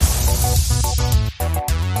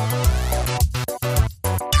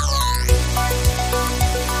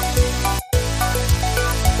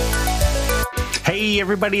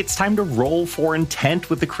everybody, it's time to roll for intent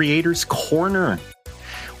with the Creator's Corner.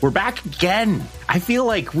 We're back again. I feel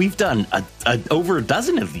like we've done over a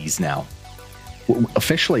dozen of these now.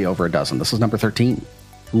 Officially over a dozen. This is number 13.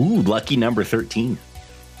 Ooh, lucky number 13.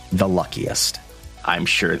 The luckiest. I'm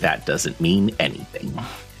sure that doesn't mean anything.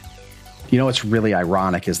 You know what's really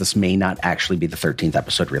ironic is this may not actually be the 13th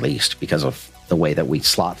episode released because of the way that we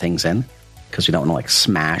slot things in, because we don't want to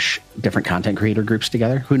smash different content creator groups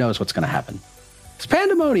together. Who knows what's going to happen? It's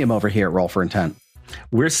pandemonium over here at Roll for Intent.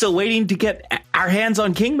 We're still waiting to get our hands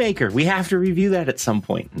on Kingmaker. We have to review that at some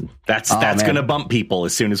point. That's going to bump people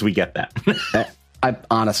as soon as we get that. I'm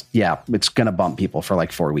honest. Yeah, it's going to bump people for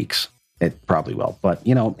 4 weeks. It probably will. But,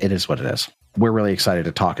 it is what it is. We're really excited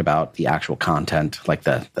to talk about the actual content,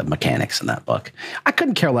 the mechanics in that book. I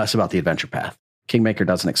couldn't care less about the adventure path. Kingmaker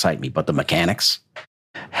doesn't excite me, but the mechanics,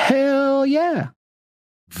 hell yeah.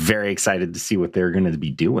 Very excited to see what they're going to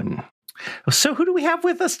be doing. So who do we have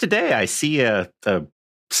with us today? I see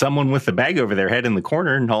someone with a bag over their head in the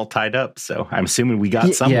corner and all tied up. So I'm assuming we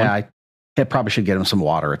got someone. Yeah, I probably should get him some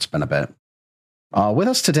water. It's been a bit. With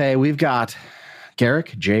us today, we've got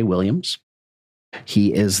Garrick J. Williams.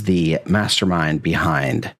 He is the mastermind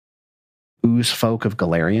behind Oozefolk of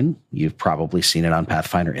Golarion. You've probably seen it on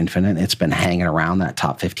Pathfinder Infinite. It's been hanging around that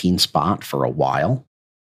top 15 spot for a while.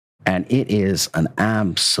 And it is an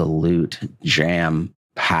absolute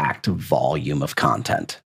jam-packed volume of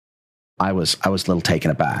content. I was a little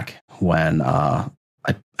taken aback when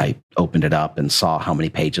I opened it up and saw how many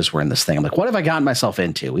pages were in this thing. I'm like, what have I gotten myself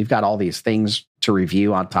into? We've got all these things to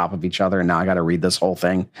review on top of each other, and now I got to read this whole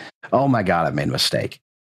thing. Oh my God, I've made a mistake.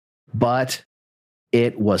 But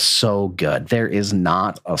it was so good. There is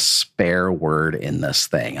not a spare word in this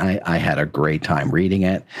thing. I had a great time reading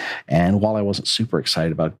it. And while I wasn't super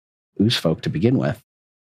excited about Oozefolk to begin with,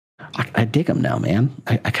 I dig them now, man.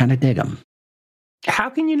 I kind of dig them. How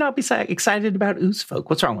can you not be excited about Oozefolk?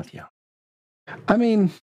 What's wrong with you? I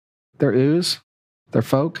mean, they're ooze. They're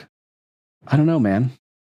folk. I don't know, man.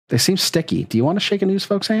 They seem sticky. Do you want to shake an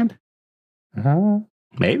Oozefolk's hand?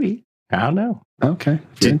 Maybe. I don't know. Okay.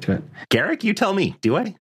 If you're into it. Garrick, you tell me. Do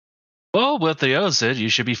I? Well, with the Ozid, you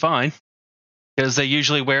should be fine. Because they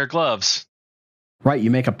usually wear gloves. Right.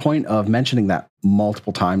 You make a point of mentioning that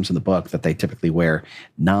multiple times in the book, that they typically wear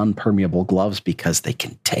non-permeable gloves because they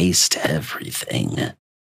can taste everything.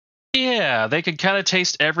 Yeah, they can kind of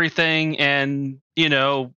taste everything, and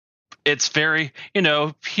it's very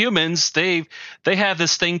humans. They have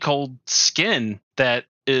this thing called skin that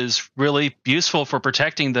is really useful for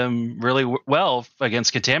protecting them really well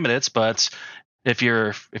against contaminants. But if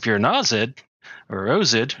you're an Ozid or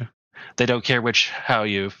Ozid, they don't care how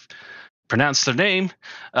you pronounce their name.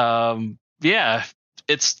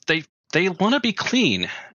 It's they want to be clean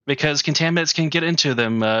because contaminants can get into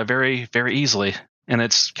them very, very easily. And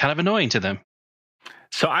it's kind of annoying to them.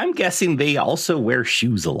 So I'm guessing they also wear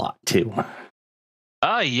shoes a lot, too.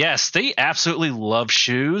 Yes, they absolutely love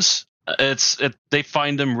shoes. They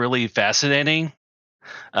find them really fascinating.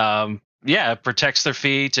 It protects their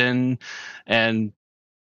feet and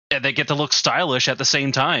they get to look stylish at the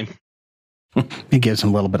same time. It gives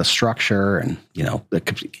them a little bit of structure, and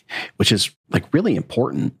which is really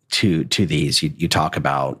important to these. You talk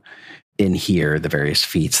about in here the various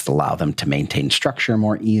feats that allow them to maintain structure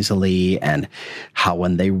more easily, and how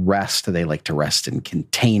when they rest, they like to rest in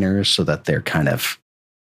containers so that they're kind of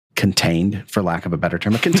contained, for lack of a better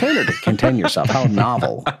term. A container to contain yourself. How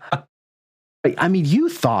novel. I mean, you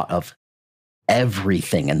thought of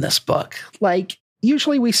everything in this book.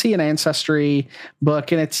 Usually we see an ancestry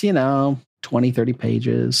book and it's 20, 30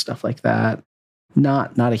 pages, stuff like that.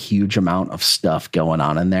 Not a huge amount of stuff going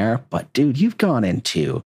on in there, but dude, you've gone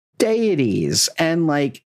into deities and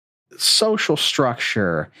social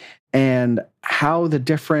structure and how the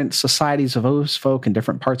different societies of Oozefolk and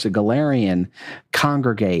different parts of Golarion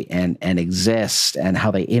congregate and exist, and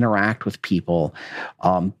how they interact with people.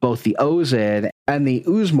 Both the Ozid and the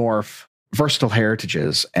Oozemorph versatile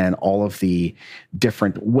heritages and all of the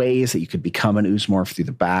different ways that you could become an Oozemorph through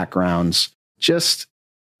the backgrounds. Just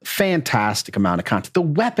fantastic amount of content. The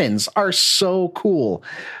weapons are so cool.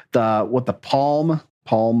 The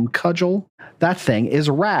palm cudgel, that thing is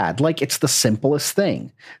rad. It's the simplest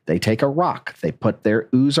thing. They take a rock, they put their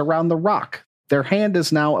ooze around the rock. Their hand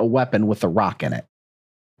is now a weapon with a rock in it.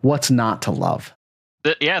 What's not to love?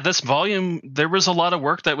 This volume, there was a lot of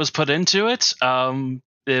work that was put into it.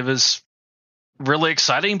 It was really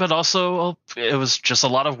exciting, but also it was just a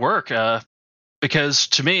lot of work. Because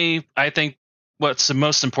to me, I think what's the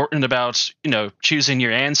most important about, choosing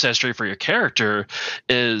your ancestry for your character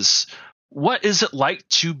is, what is it like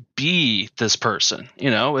to be this person?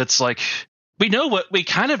 It's we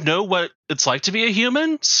kind of know what it's like to be a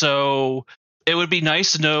human, so it would be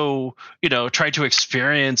nice to know, try to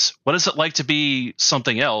experience what is it like to be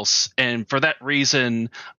something else. And for that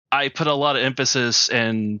reason, I put a lot of emphasis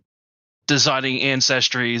in designing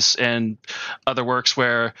ancestries and other works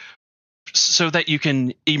so that you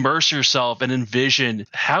can immerse yourself and envision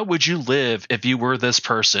how would you live if you were this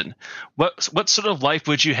person? What sort of life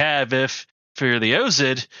would you have if, for the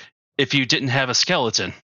Ozid, if you didn't have a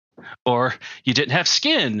skeleton, or you didn't have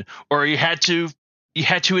skin, or you had to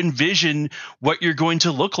envision what you're going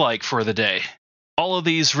to look like for the day. All of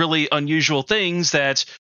these really unusual things that,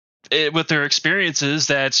 with their experiences,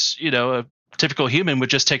 that a typical human would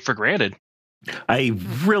just take for granted. I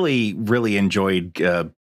really, really enjoyed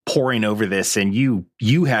poring over this, and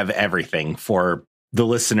you have everything for the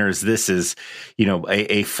listeners. This is,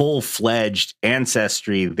 a full-fledged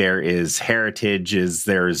ancestry. There is heritages.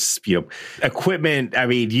 There's, equipment. I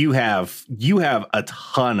mean, you have a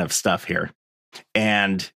ton of stuff here,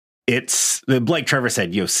 and it's, like Trevor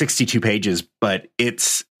said, 62 pages, but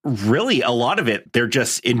it's really a lot of it they're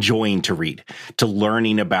just enjoying to read, to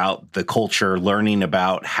learning about the culture, learning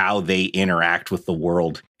about how they interact with the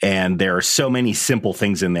world. And there are so many simple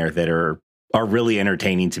things in there that are really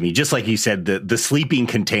entertaining to me. Just like you said, the sleeping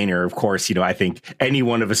container, of course, I think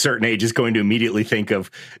anyone of a certain age is going to immediately think of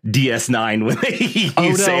DS9 when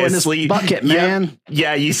you say a sleep bucket, man.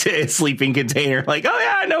 Yeah, you say a sleeping container, like, oh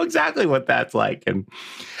yeah, I know exactly what that's like. And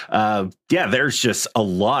there's just a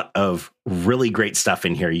lot of really great stuff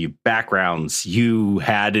in here. You backgrounds, you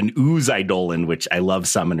had an Oozefolk, which I love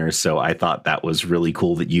summoners, so I thought that was really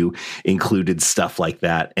cool that you included stuff like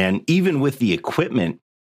that. And even with the equipment,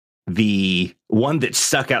 the one that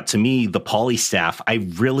stuck out to me, the polystaff, I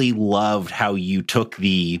really loved how you took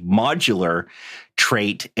the modular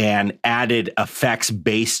trait and added effects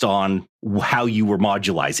based on how you were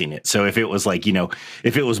modulizing it. So if it was like,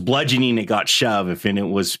 if it was bludgeoning, it got shove. If it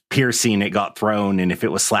was piercing, it got thrown. And if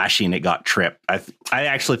it was slashing, it got tripped. I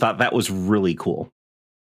actually thought that was really cool.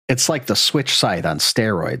 It's like the Switch scythe on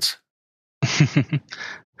steroids.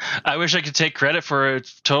 I wish I could take credit for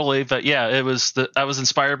it totally, but yeah, I was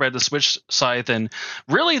inspired by the Switch scythe, and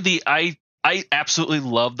really I absolutely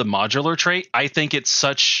love the modular trait. I think it's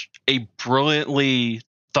such a brilliantly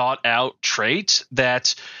thought out trait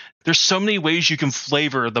that there's so many ways you can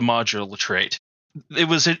flavor the modular trait. It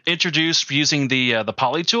was introduced using the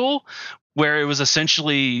poly tool, where it was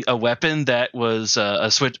essentially a weapon that was a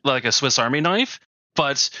Swiss Army knife,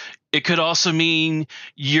 but it could also mean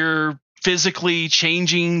you're physically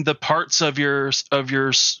changing the parts of your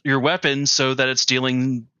weapon so that it's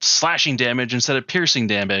dealing slashing damage instead of piercing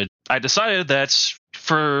damage. I decided that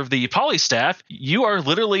for the polystaff, you are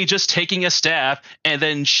literally just taking a staff and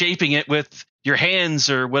then shaping it with your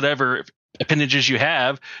hands or whatever appendages you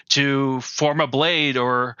have to form a blade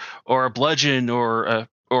or a bludgeon or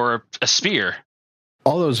a spear.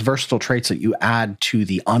 All those versatile traits that you add to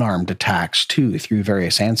the unarmed attacks too through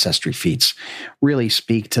various ancestry feats really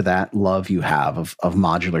speak to that love you have of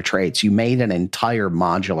modular traits. You made an entire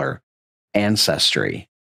modular ancestry.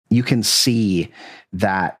 You can see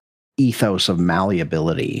that ethos of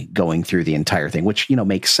malleability going through the entire thing, which,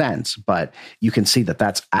 makes sense, but you can see that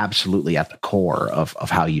that's absolutely at the core of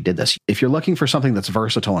how you did this. If you're looking for something that's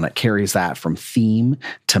versatile and it carries that from theme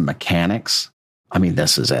to mechanics, I mean,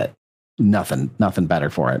 this is it. Nothing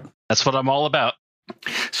better for it. That's what I'm all about.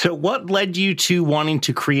 So what led you to wanting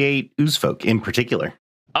to create Oozefolk in particular?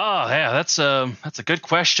 Oh, yeah, that's a good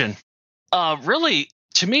question. Really,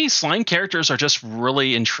 to me, slime characters are just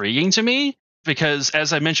really intriguing to me because,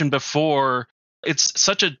 as I mentioned before, it's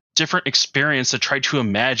such a different experience to try to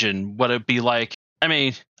imagine what it'd be like. I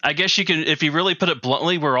mean, I guess you can, if you really put it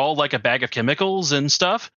bluntly, we're all like a bag of chemicals and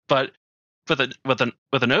stuff, but with an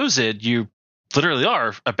Ozid, you literally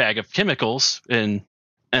are a bag of chemicals, and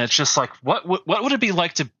it's just like, what would it be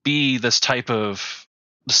like to be this type of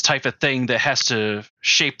thing that has to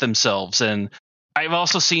shape themselves? And I've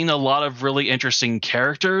also seen a lot of really interesting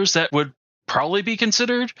characters that would probably be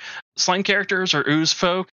considered slime characters or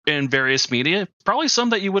Oozefolk in various media, probably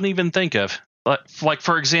some that you wouldn't even think of. Like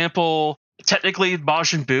for example, technically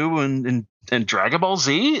Majin Buu and Dragon Ball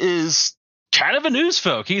Z is kind of an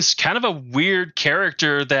Oozefolk. He's kind of a weird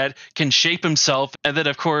character that can shape himself. And then,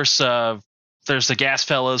 of course, there's the Gas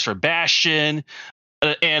Fellows for Bastion.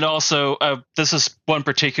 And also, this is one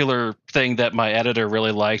particular thing that my editor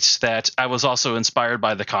really liked, that I was also inspired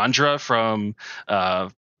by the Khandra from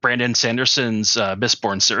Brandon Sanderson's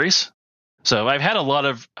Mistborn series. So I've had a lot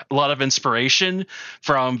of inspiration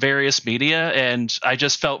from various media, and I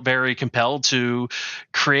just felt very compelled to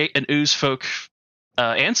create an Oozefolk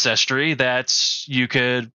ancestry that you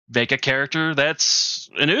could make a character that's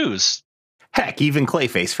an ooze. Heck, even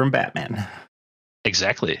Clayface from Batman.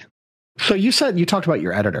 Exactly. So you talked about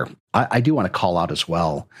your editor. I do want to call out as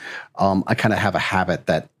well. I kind of have a habit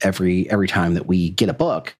that every time that we get a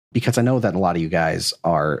book, because I know that a lot of you guys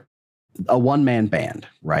are a one-man band,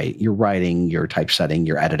 right? You're writing, you're typesetting,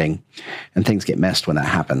 you're editing, and things get missed when that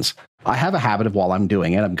happens. I have a habit of, while I'm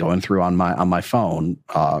doing it, I'm going through on my phone,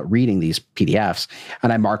 reading these PDFs,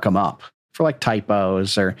 and I mark them up for like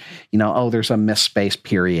typos, or, there's a misspaced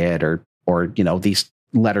period, or these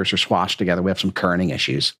letters are swashed together. We have some kerning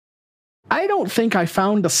issues. I don't think I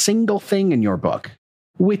found a single thing in your book,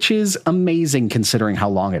 which is amazing considering how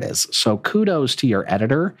long it is. So kudos to your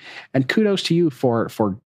editor, and kudos to you for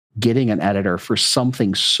getting an editor for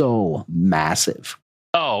something so massive.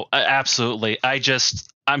 Oh, absolutely.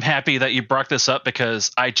 I'm happy that you brought this up,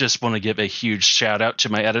 because I just want to give a huge shout out to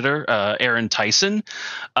my editor, Aaron Tyson.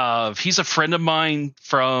 He's a friend of mine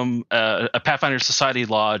from a Pathfinder Society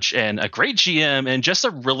Lodge, and a great GM, and just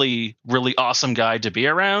a really, really awesome guy to be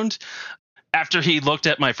around. After he looked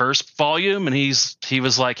at my first volume, and he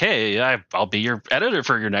was like, "Hey, I'll be your editor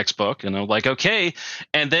for your next book," and I'm like, "Okay."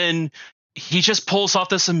 And then he just pulls off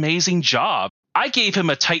this amazing job. I gave him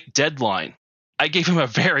a tight deadline. I gave him a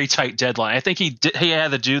very tight deadline. I think he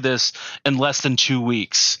had to do this in less than 2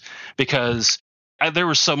 weeks, because there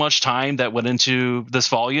was so much time that went into this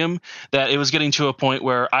volume that it was getting to a point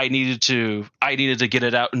where I needed to get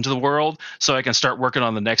it out into the world so I can start working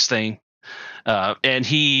on the next thing. And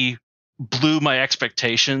he blew my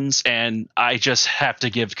expectations, and I just have to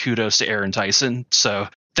give kudos to Aaron Tyson. So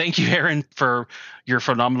thank you, Aaron, for your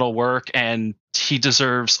phenomenal work, and he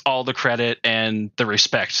deserves all the credit and the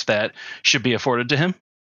respect that should be afforded to him.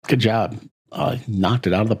 Good job. Knocked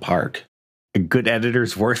it out of the park. A good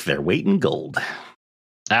editor's worth their weight in gold.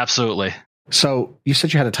 Absolutely. So you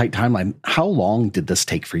said you had a tight timeline. How long did this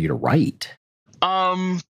take for you to write?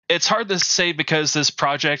 It's hard to say, because this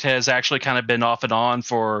project has actually kind of been off and on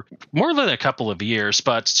for more than a couple of years,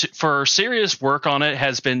 but for serious work on it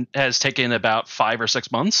has taken about 5 or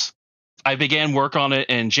 6 months. I began work on it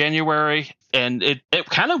in January, and it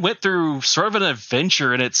kind of went through sort of an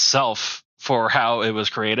adventure in itself for how it was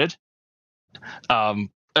created.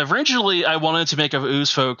 Originally, I wanted to make a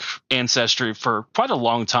Oozefolk ancestry for quite a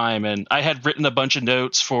long time, and I had written a bunch of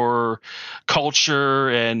notes for culture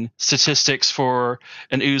and statistics for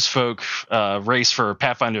an Oozefolk race for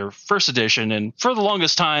Pathfinder First Edition, and for the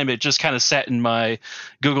longest time, it just kind of sat in my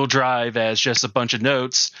Google Drive as just a bunch of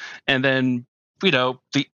notes. And then,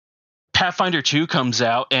 the Pathfinder 2 comes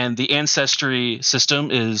out, and the ancestry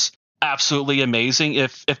system is absolutely amazing.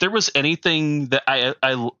 If there was anything that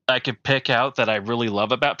I could pick out that I really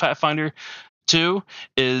love about Pathfinder 2,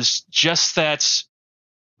 is just that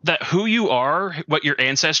who you are, what your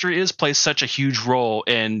ancestry is, plays such a huge role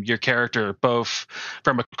in your character, both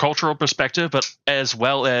from a cultural perspective, but as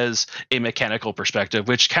well as a mechanical perspective,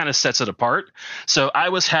 which kind of sets it apart. So I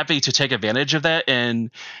was happy to take advantage of that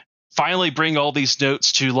and finally bring all these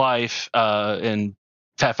notes to life in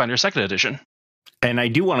Pathfinder 2nd Edition. And I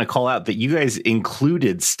do want to call out that you guys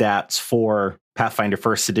included stats for Pathfinder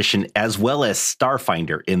First Edition as well as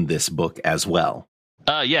Starfinder in this book as well.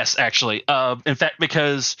 Yes, actually. In fact,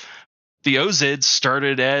 because the Ozids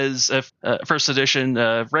started as a First Edition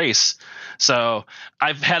race. So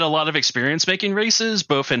I've had a lot of experience making races,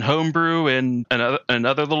 both in homebrew and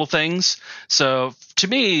other little things. So to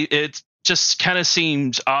me, it just kind of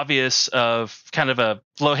seemed obvious, of kind of a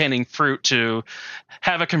low-hanging fruit to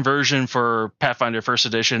have a conversion for Pathfinder First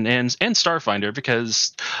Edition and Starfinder,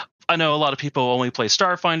 because I know a lot of people only play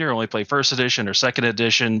Starfinder, only play First Edition or Second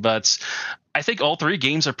Edition, but I think all three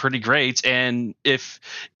games are pretty great. And if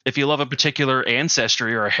you love a particular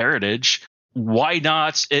ancestry or a heritage, why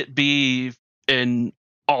not it be in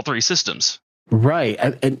all three systems? Right.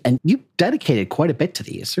 And you dedicated quite a bit to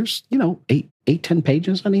these. There's, 10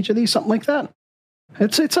 pages on each of these, something like that.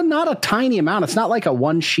 It's not a tiny amount. It's not like a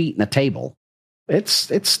one sheet in a table. It's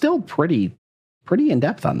still pretty in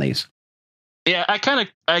depth on these. Yeah,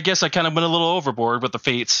 I guess I kind of went a little overboard with the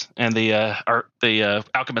fates and the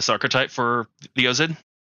alchemist archetype for the Ozid.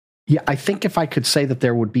 Yeah, I think if I could say that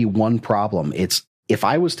there would be one problem, it's if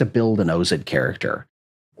I was to build an Ozid character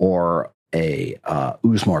or a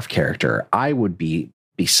Oozemorph character, I would be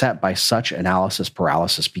beset by such analysis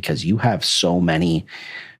paralysis, because you have so many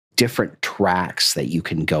different tracks that you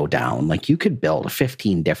can go down. Like, you could build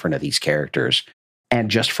 15 different of these characters,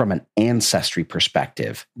 and just from an ancestry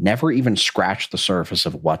perspective, never even scratch the surface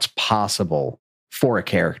of what's possible for a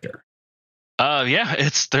character. Yeah,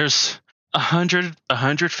 there's 100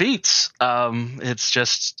 feats. It's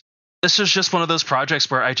just this was just one of those projects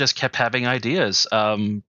where I just kept having ideas.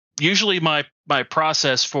 Usually my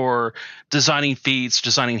process for designing feats,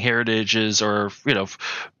 designing heritages, or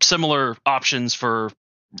similar options for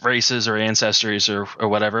races or ancestries or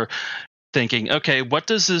whatever, thinking, okay, what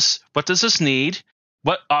does this need?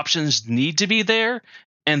 What options need to be there?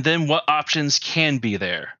 And then what options can be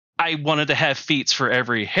there? I wanted to have feats for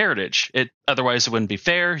every heritage. Otherwise it wouldn't be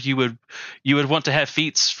fair. You would want to have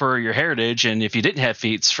feats for your heritage, and if you didn't have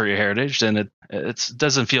feats for your heritage, then it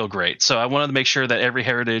doesn't feel great. So I wanted to make sure that every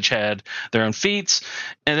heritage had their own feats,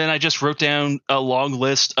 and then I just wrote down a long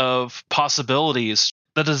list of possibilities.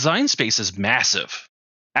 The design space is massive.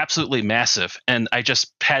 Absolutely massive. And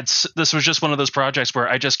this was just one of those projects where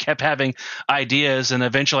I just kept having ideas, and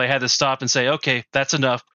eventually I had to stop and say, okay, that's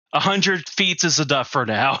enough. 100 feats is enough for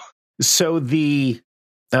now. So the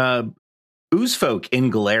Oozefolk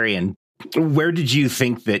in Golarion, where did you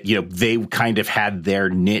think that, they kind of had their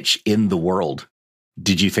niche in the world?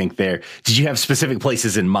 Did you have specific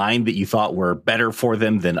places in mind that you thought were better for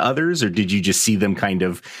them than others, or did you just see them kind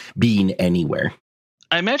of being anywhere?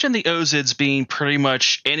 I imagine the Ozids being pretty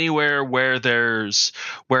much anywhere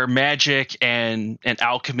where magic and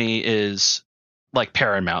alchemy is like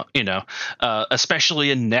paramount, especially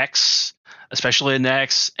in Nex,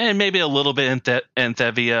 and maybe a little bit in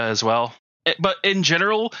Thevia as well. But in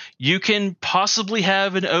general, you can possibly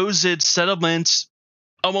have an Ozid settlement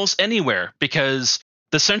almost anywhere, because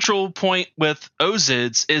the central point with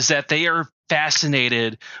Ozids is that they are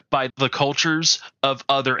fascinated by the cultures of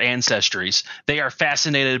other ancestries. They are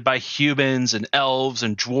fascinated by humans and elves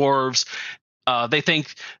and dwarves. They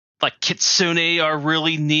think like kitsune are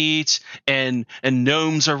really neat, and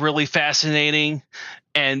gnomes are really fascinating,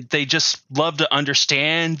 and they just love to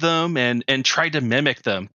understand them and try to mimic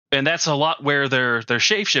them. And that's a lot where their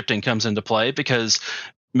shape-shifting comes into play, because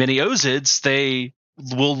many Ozids, they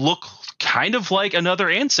will look kind of like another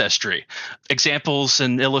ancestry. Examples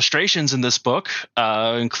and illustrations in this book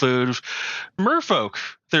include merfolk.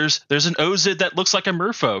 There's an Ozid that looks like a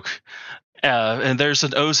merfolk, and there's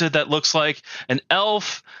an Ozid that looks like an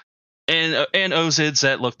elf, and Ozids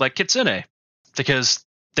that look like kitsune, because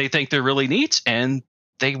they think they're really neat and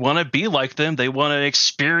they want to be like them. They want to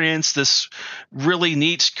experience this really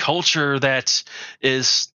neat culture that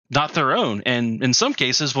is not their own, and in some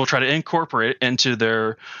cases will try to incorporate it into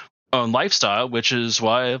their own lifestyle, which is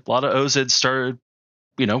why a lot of Ozids started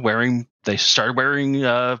wearing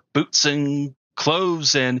boots and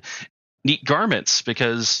clothes and neat garments,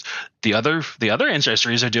 because the other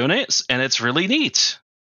ancestries are doing it, and it's really neat.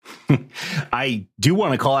 I do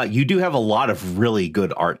want to call out, you do have a lot of really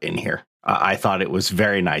good art in here. I thought it was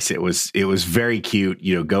very nice. It was very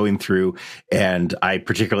cute, going through, and I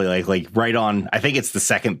particularly like right on, I think it's the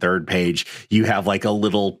third page, you have like a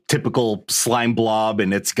little typical slime blob,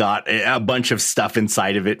 and it's got a bunch of stuff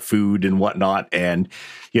inside of it, food and whatnot. And,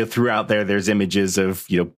 throughout there's images of,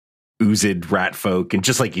 Oozid rat folk. And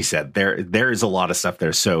just like you said, there is a lot of stuff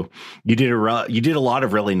there. So you did a lot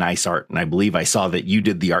of really nice art. And I believe I saw that you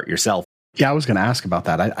did the art yourself. Yeah, I was going to ask about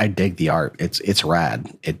that. I dig the art. It's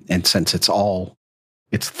rad. And since it's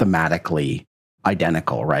thematically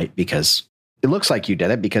identical, right? Because it looks like you did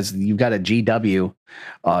it, because you've got a GW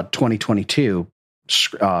 2022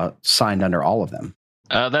 signed under all of them.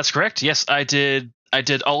 That's correct. Yes, I did. I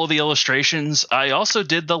did all of the illustrations. I also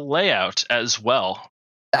did the layout as well.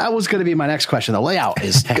 That was going to be my next question. The layout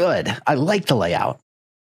is good. I like the layout.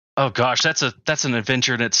 Oh gosh, that's an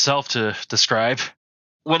adventure in itself to describe.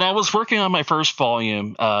 When I was working on my first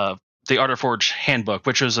volume, the Artiforge Handbook,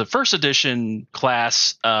 which was a first edition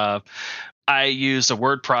class, I used a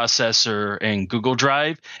word processor and Google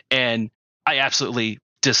Drive, and I absolutely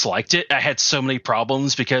disliked it. I had so many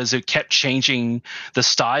problems because it kept changing the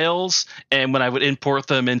styles, and when I would import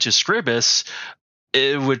them into Scribus,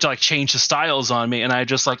 it would like change the styles on me, and I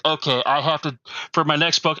just like, okay, I have to, for my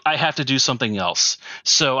next book, I have to do something else.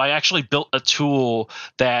 So I actually built a tool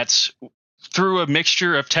that, through a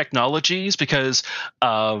mixture of technologies, because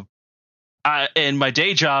in my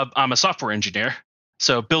day job, I'm a software engineer.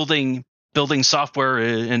 So building software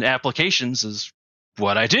and applications is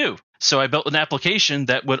what I do. So I built an application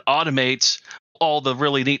that would automate all the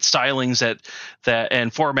really neat stylings that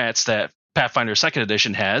and formats that Pathfinder 2nd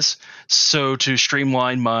Edition has, so to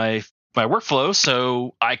streamline my workflow,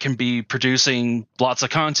 so I can be producing lots of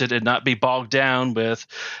content and not be bogged down with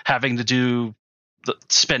having to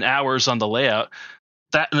spend hours on the layout.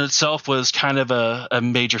 That in itself was kind of a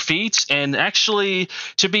major feat, and actually,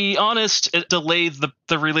 to be honest, it delayed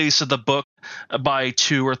the release of the book by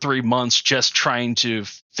 2 or 3 months, just trying to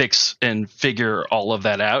fix and figure all of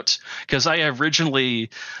that out, because I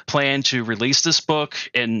originally planned to release this book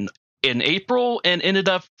in in April and ended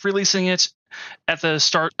up releasing it at the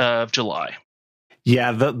start of July.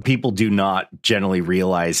 Yeah, the people do not generally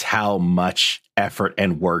realize how much effort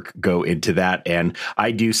and work go into that. And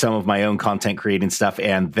I do some of my own content creating stuff.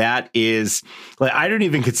 And that is, like, I don't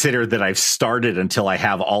even consider that I've started until I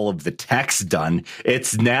have all of the text done.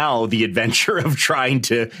 It's now the adventure of trying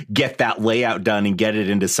to get that layout done and get it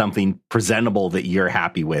into something presentable that you're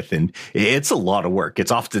happy with. And it's a lot of work.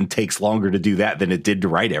 It often takes longer to do that than it did to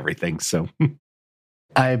write everything. So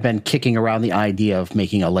I've been kicking around the idea of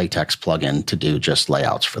making a latex plugin to do just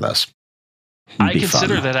layouts for this. I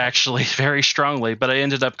consider that actually very strongly, but I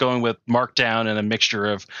ended up going with Markdown and a mixture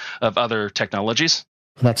of other technologies.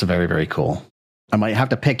 That's very, very cool. I might have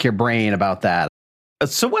to pick your brain about that.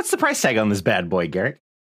 So what's the price tag on this bad boy, Garrett?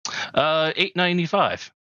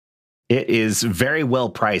 $8.95. It is very well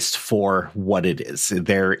priced for what it is.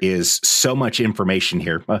 There is so much information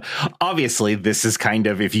here. Obviously, this is kind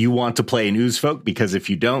of if you want to play an Oozefolk, because if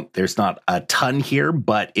you don't, there's not a ton here,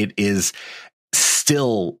 but it is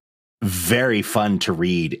still very fun to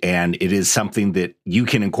read. And it is something that you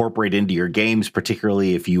can incorporate into your games,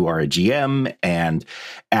 particularly if you are a GM, and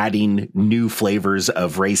adding new flavors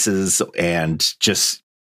of races and just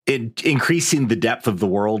increasing the depth of the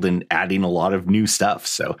world and adding a lot of new stuff.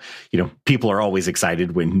 So, people are always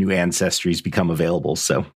excited when new ancestries become available.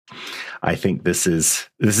 So I think this is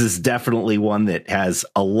definitely one that has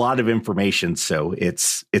a lot of information. So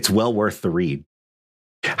it's well worth the read.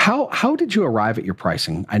 How did you arrive at your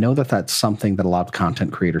pricing? I know that that's something that a lot of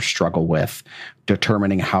content creators struggle with,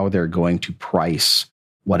 determining how they're going to price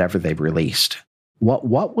whatever they've released.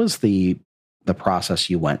 What was the process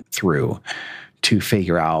you went through to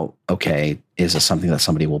figure out, okay, is this something that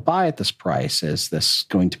somebody will buy at this price? Is this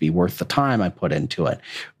going to be worth the time I put into it?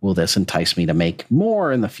 Will this entice me to make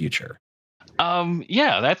more in the future?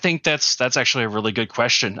 Yeah, I think that's actually a really good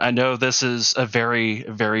question. I know this is a very,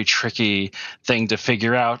 very tricky thing to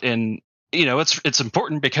figure out, and it's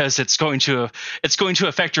important because it's going to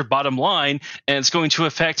affect your bottom line, and it's going to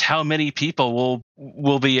affect how many people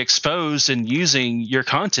will be exposed and using your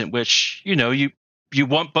content. Which you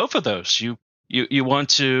want both of those. You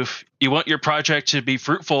want your project to be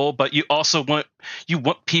fruitful, but you also want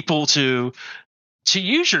people to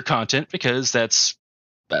use your content, because that's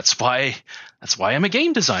why I'm a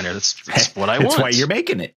game designer. That's what I want. That's why you're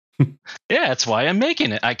making it. Yeah, that's why I'm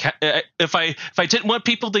making it. If I didn't want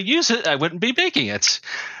people to use it, I wouldn't be making it.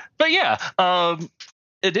 But yeah,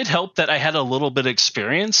 it did help that I had a little bit of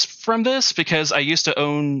experience from this, because I used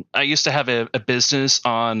to have a business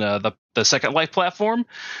on the Second Life platform.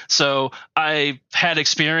 So I had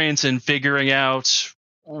experience in figuring out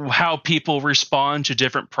how people respond to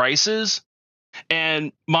different prices.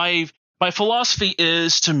 And my philosophy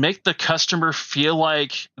is to make the customer feel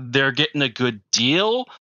like they're getting a good deal,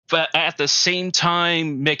 but at the same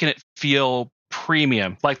time making it feel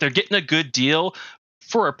premium, like they're getting a good deal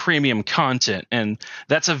for a premium content. And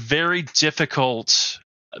that's a very difficult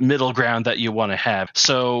middle ground that you want to have.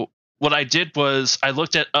 So what I did was I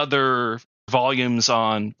looked at other volumes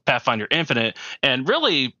on Pathfinder Infinite, and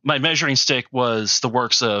really my measuring stick was the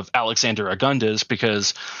works of Alexander Agundes,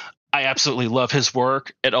 because I absolutely love his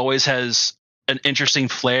work. It always has an interesting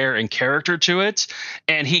flair and character to it,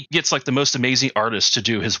 and he gets like the most amazing artists to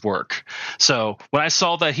do his work. So when I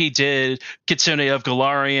saw that he did Kitsune of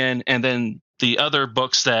Golarion and then the other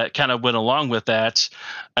books that kind of went along with that,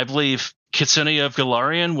 I believe Kitsune of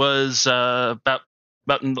Golarion was about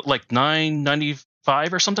like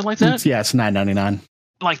 $9.95 or something like that. Yeah, it's $9.99.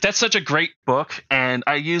 Like, that's such a great book, and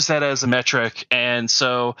I use that as a metric, and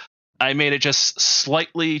so I made it just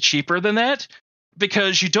slightly cheaper than that,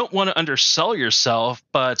 because you don't want to undersell yourself,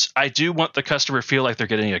 but I do want the customer to feel like they're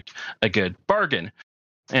getting a good bargain.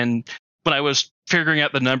 And when I was figuring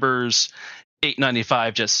out the numbers,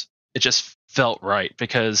 $8.95 just felt right,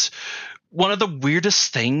 because one of the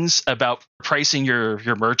weirdest things about pricing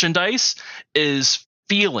your merchandise is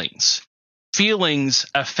feelings. Feelings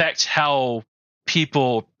affect how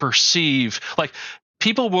people perceive, like,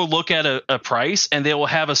 people will look at a price and they will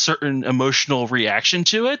have a certain emotional reaction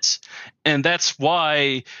to it. And that's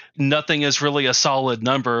why nothing is really a solid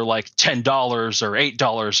number like $10 or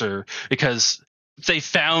 $8, or because they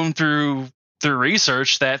found through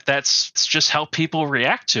research that that's just how people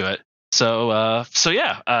react to it. So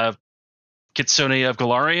yeah, Kitsune of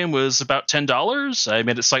Golarion was about $10. I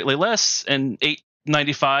made it slightly less, and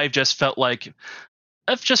 $8.95 just felt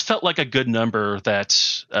like a good number that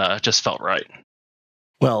just felt right.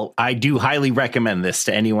 Well, I do highly recommend this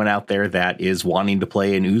to anyone out there that is wanting to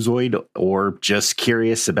play an Oozoid or just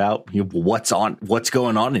curious about what's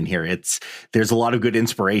going on in here. There's a lot of good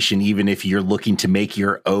inspiration, even if you're looking to make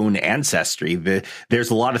your own ancestry.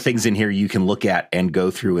 There's a lot of things in here you can look at and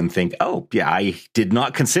go through and think, oh, yeah, I did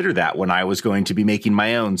not consider that when I was going to be making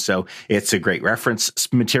my own. So it's a great reference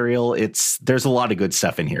material. There's a lot of good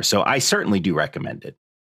stuff in here. So I certainly do recommend it.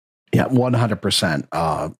 Yeah,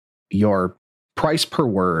 100%. Your price per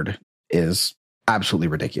word is absolutely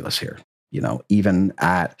ridiculous here. Even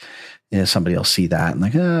at somebody will see that and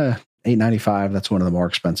like $8.95. That's one of the more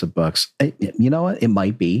expensive books. You know what? It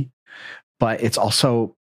might be, but it's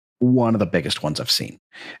also one of the biggest ones I've seen,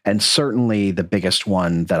 and certainly the biggest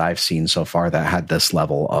one that I've seen so far that had this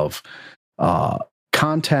level of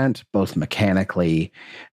content, both mechanically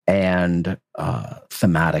and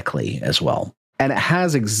thematically as well. And it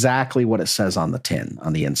has exactly what it says on the tin,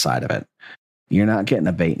 on the inside of it. You're not getting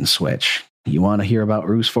a bait and switch. You want to hear about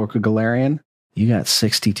Oozefolk of Golarion? You got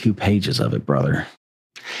 62 pages of it, brother.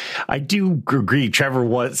 I do agree.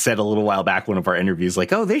 Trevor said a little while back, one of our interviews,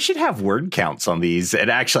 like, oh, they should have word counts on these. And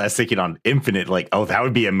actually, I was thinking on Infinite, like, oh, that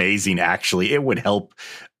would be amazing. Actually, it would help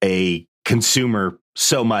a consumer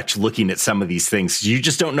so much looking at some of these things. You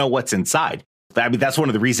just don't know what's inside. I mean, that's one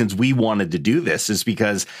of the reasons we wanted to do this, is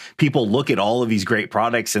because people look at all of these great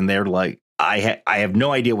products and they're like, I have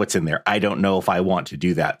no idea what's in there. I don't know if I want to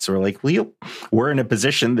do that. So we're like, we're in a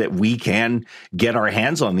position that we can get our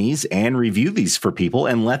hands on these and review these for people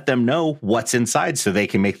and let them know what's inside so they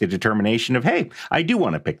can make the determination of, hey, I do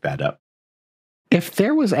want to pick that up. If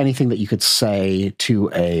there was anything that you could say to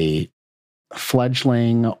a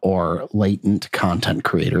fledgling or latent content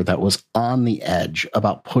creator that was on the edge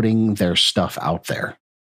about putting their stuff out there,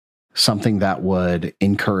 something that would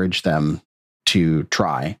encourage them to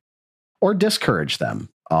try or discourage them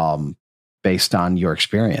based on your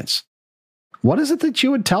experience, what is it that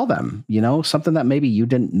you would tell them? Something that maybe you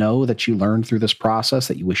didn't know that you learned through this process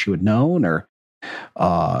that you wish you had known, or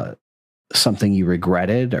something you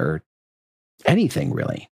regretted, or anything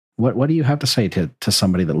really. What do you have to say to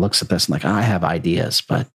somebody that looks at this and like, I have ideas,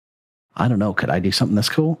 but I don't know, could I do something that's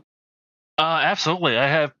cool? Absolutely.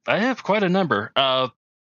 I have quite a number.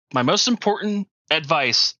 My most important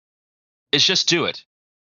advice is just do it.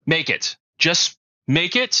 Make it. Just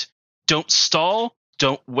make it. Don't stall.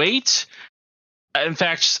 Don't wait. In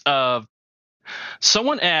fact,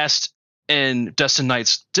 someone asked in Dustin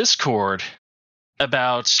Knight's Discord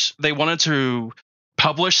about they wanted to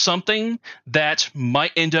publish something that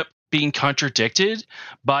might end up being contradicted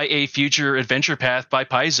by a future adventure path by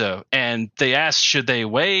Paizo. And they asked, should they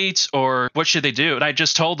wait or what should they do? And I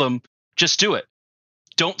just told them, just do it.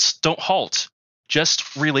 Don't halt.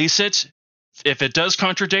 Just release it. If it does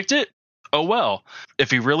contradict it, oh well.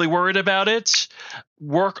 If you're really worried about it,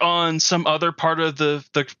 work on some other part of the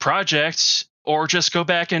project, or just go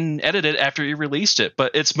back and edit it after you released it.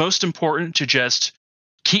 But it's most important to just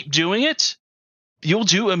keep doing it. You'll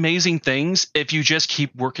do amazing things if you just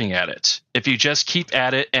keep working at it. If you just keep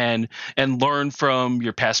at it and learn from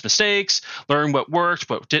your past mistakes, learn what worked,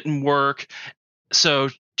 what didn't work. So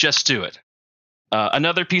just do it.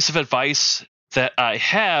 Another piece of advice that I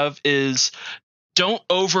have is don't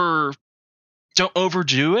overdo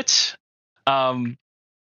it.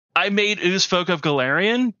 I made Oozefolk of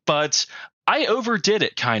Golarion, but I overdid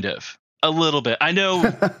it kind of a little bit. I know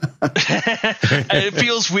it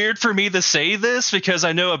feels weird for me to say this because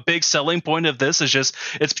I know a big selling point of this is just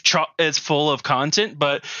it's full of content,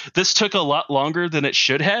 but this took a lot longer than it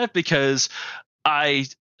should have because I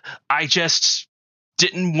just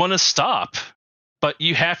didn't want to stop. But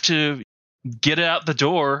you have to get it out the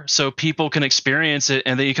door so people can experience it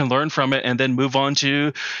and then you can learn from it and then move on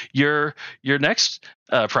to your next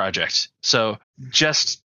project. So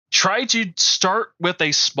just try to start with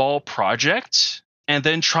a small project and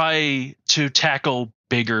then try to tackle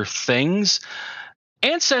bigger things.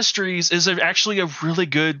 Ancestries is actually a really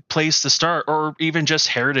good place to start, or even just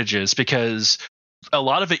heritages, because a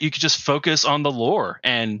lot of it you could just focus on the lore.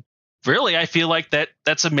 And really, I feel like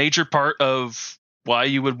that's a major part of why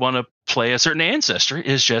you would want to play a certain ancestry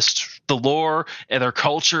is just the lore and their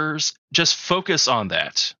cultures. Just focus on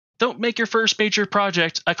that. Don't make your first major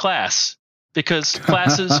project a class, because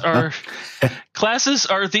classes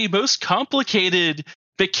are the most complicated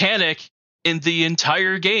mechanic in the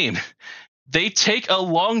entire game. They take a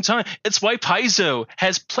long time. It's why Paizo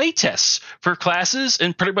has playtests for classes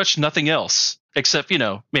and pretty much nothing else. Except,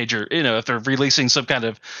 major, if they're releasing some kind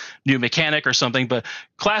of new mechanic or something. But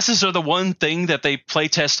classes are the one thing that they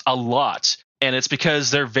playtest a lot. And it's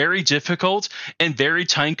because they're very difficult and very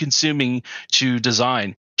time consuming to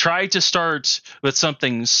design. try to start with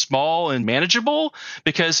something small and manageable,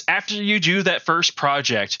 because after you do that first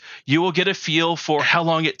project, you will get a feel for how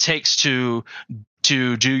long it takes to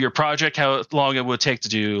do your project, how long it would take to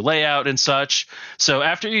do layout and such. So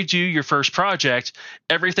after you do your first project,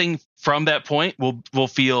 everything from that point will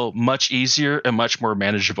feel much easier and much more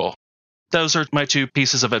manageable. Those are my 2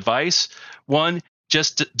 pieces of advice. 1,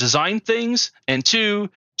 just design things, and 2,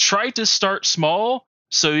 try to start small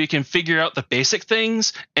so you can figure out the basic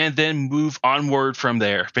things and then move onward from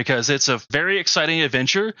there, because it's a very exciting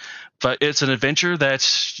adventure, but it's an adventure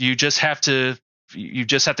that you just have to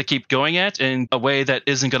keep going at in a way that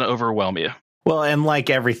isn't going to overwhelm you. Well, and like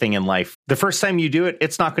everything in life, the first time you do it,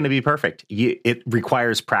 it's not going to be perfect. It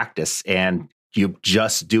requires practice, and you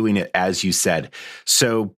just doing it as you said.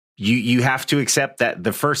 So you have to accept that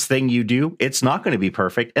the first thing you do, it's not going to be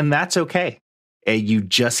perfect, and that's okay. And you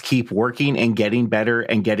just keep working and getting better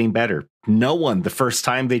and getting better. No one, the first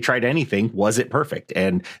time they tried anything, was it perfect.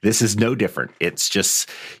 And this is no different. It's just,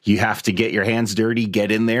 you have to get your hands dirty,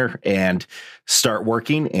 get in there and start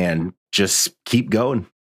working and just keep going.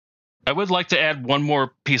 I would like to add one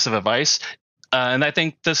more piece of advice. And I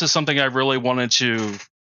think this is something I really wanted to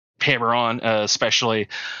hammer on, especially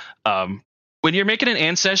when you're making an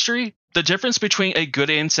ancestry. The difference between a good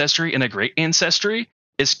ancestry and a great ancestry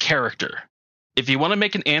is character. If you want to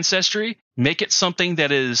make an ancestry, make it something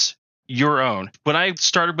that is your own. When I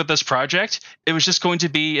started with this project, it was just going to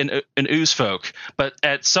be an Oozefolk. But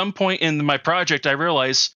at some point in my project, I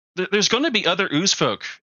realized there's going to be other Oozefolk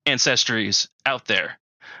ancestries out there,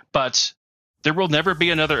 but there will never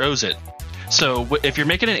be another Ozit. So if you're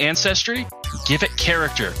making an ancestry, give it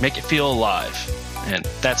character, make it feel alive. And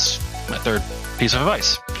that's my 3rd piece of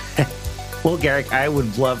advice. Well, Garrick, I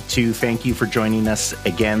would love to thank you for joining us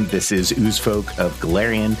again. This is Oozefolk of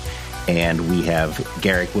Golarion, and we have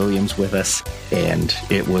Garrick Williams with us. And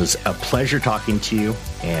it was a pleasure talking to you.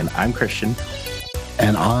 And I'm Christian.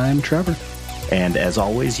 And I'm Trevor. And as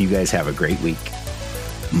always, you guys have a great week.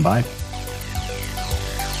 Bye.